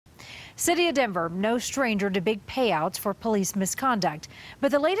City of Denver, no stranger to big payouts for police misconduct, but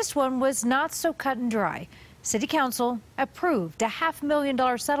the latest one was not so cut and dry. City Council approved a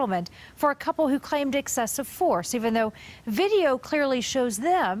 $500,000 settlement for a couple who claimed excessive force, even though video clearly shows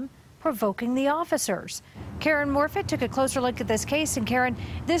them provoking the officers. Karen Morfitt took a closer look at this case, and Karen,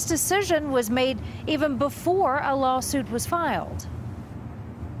 this decision was made even before a lawsuit was filed.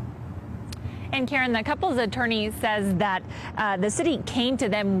 And Karen, the couple's attorney says that the city came to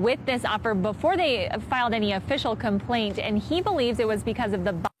them with this offer before they filed any official complaint, and he believes it was because of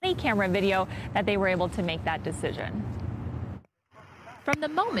the body camera video that they were able to make that decision. From the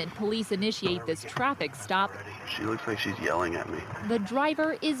moment police initiate this traffic stop, she looks like she's yelling at me. The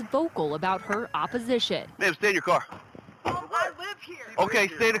driver is vocal about her opposition. Ma'am, stay in your car. Oh, I live here. Okay,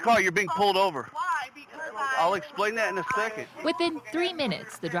 stay in the car. You're being pulled over. Why? Because I'll explain that in a second. Within 3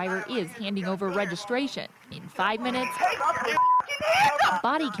 minutes, the driver is handing over registration. In 5 minutes,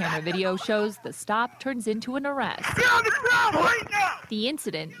 body camera video shows the stop turns into an arrest. Get on the ground right now! The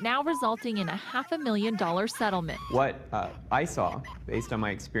incident now resulting in a $500,000 settlement. What I saw, based on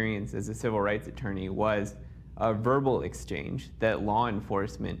my experience as a civil rights attorney, was a verbal exchange that law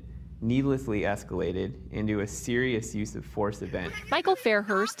enforcement needlessly escalated into a serious use of force event. Michael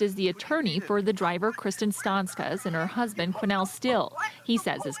Fairhurst is the attorney for the driver Kristen Stonskas and her husband Quinnell Still. He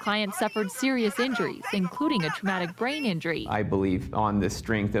says his client suffered serious injuries, including a traumatic brain injury. I believe on the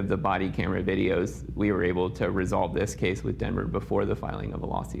strength of the body camera videos, we were able to resolve this case with Denver before the filing of a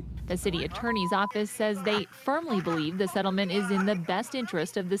lawsuit. The city attorney's office says they firmly believe the settlement is in the best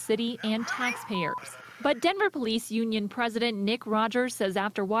interest of the city and taxpayers. But Denver Police Union President Nick Rogers says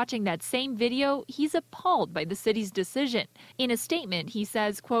after watching that same video, he's appalled by the city's decision. In a statement, he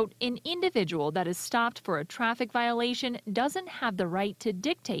says, quote, "An individual that is stopped for a traffic violation doesn't have the right to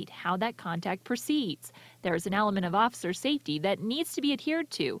dictate how that contact proceeds. There is an element of officer safety that needs to be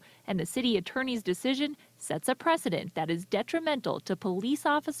adhered to, and the city attorney's decision sets a precedent that is detrimental to police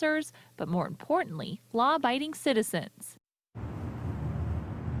officers, but more importantly, law-abiding citizens."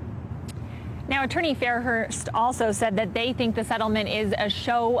 Now, Attorney Fairhurst also said that they think the settlement is a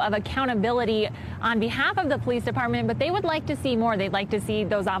show of accountability on behalf of the police department, but they would like to see more. They'd like to see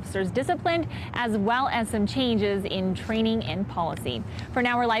those officers disciplined, as well as some changes in training and policy. For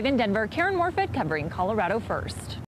now, we're live in Denver. Karen Morfitt covering Colorado First.